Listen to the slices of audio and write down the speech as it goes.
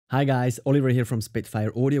Hi guys, Oliver here from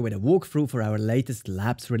Spitfire Audio with a walkthrough for our latest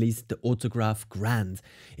Labs release, the Autograph Grand.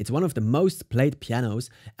 It's one of the most played pianos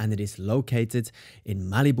and it is located in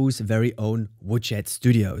Malibu's very own Woodshed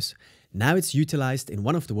Studios. Now it's utilized in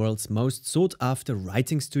one of the world's most sought after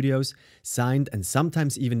writing studios, signed and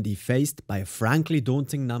sometimes even defaced by a frankly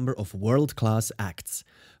daunting number of world-class acts.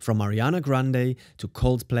 From Ariana Grande to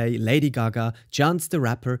Coldplay, Lady Gaga, Chance the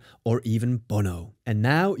Rapper or even Bono. And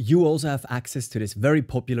now you also have access to this very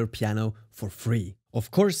popular piano for free. Of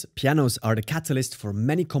course, pianos are the catalyst for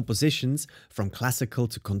many compositions, from classical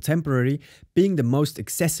to contemporary. Being the most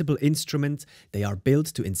accessible instrument, they are built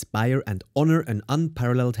to inspire and honor an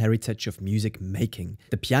unparalleled heritage of music making.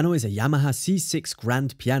 The piano is a Yamaha C6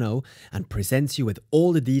 grand piano and presents you with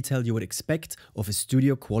all the detail you would expect of a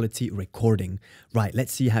studio quality recording. Right,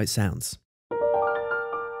 let's see how it sounds.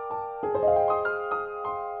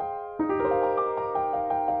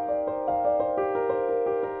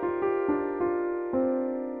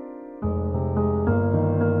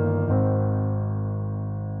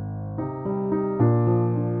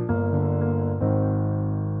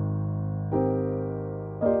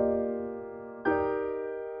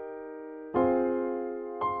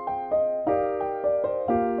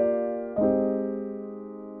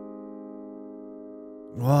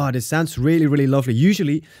 Wow, this sounds really lovely.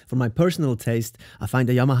 Usually, for my personal taste, I find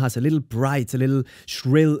the Yamaha's a little bright, a little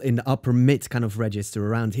shrill in the upper mid kind of register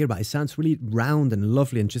around here, but it sounds really round and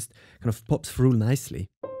lovely and just kind of pops through nicely.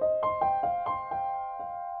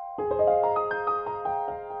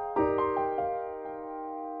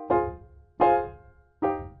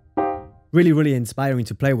 Really inspiring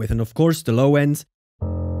to play with, and of course the low end.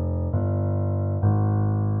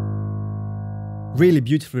 Really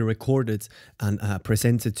beautifully recorded and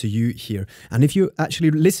presented to you here. And if you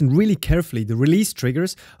actually listen really carefully, the release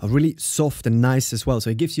triggers are really soft and nice as well. So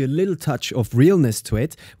it gives you a little touch of realness to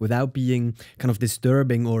it without being kind of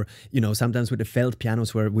disturbing, or, you know, sometimes with the felt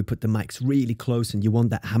pianos where we put the mics really close and you want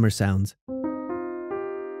that hammer sound.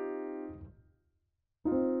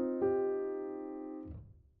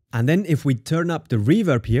 And then if we turn up the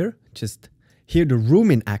reverb here, just hear the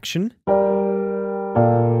room in action.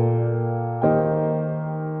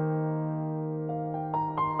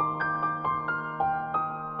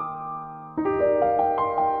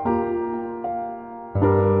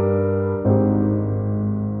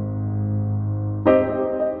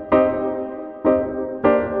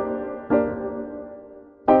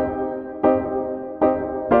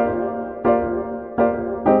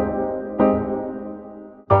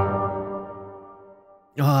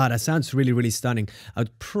 Ah, that sounds really stunning.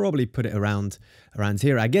 I'd probably put it around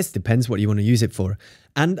here. I guess depends what you want to use it for.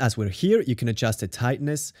 And as we're here, you can adjust the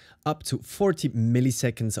tightness up to 40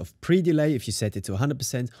 milliseconds of pre-delay if you set it to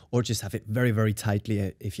 100%, or just have it very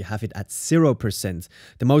tightly if you have it at 0%.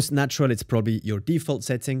 The most natural, it's probably your default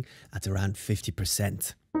setting at around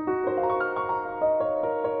 50%.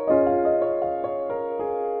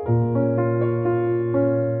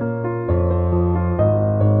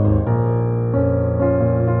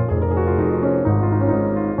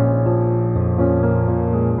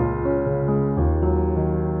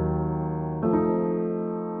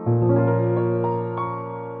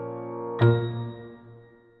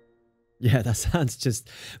 Yeah, that sounds just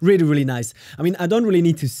really nice. I mean, I don't really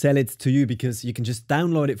need to sell it to you because you can just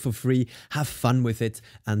download it for free, have fun with it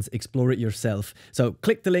and explore it yourself. So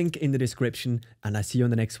click the link in the description and I see you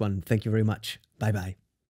on the next one. Thank you very much. Bye bye.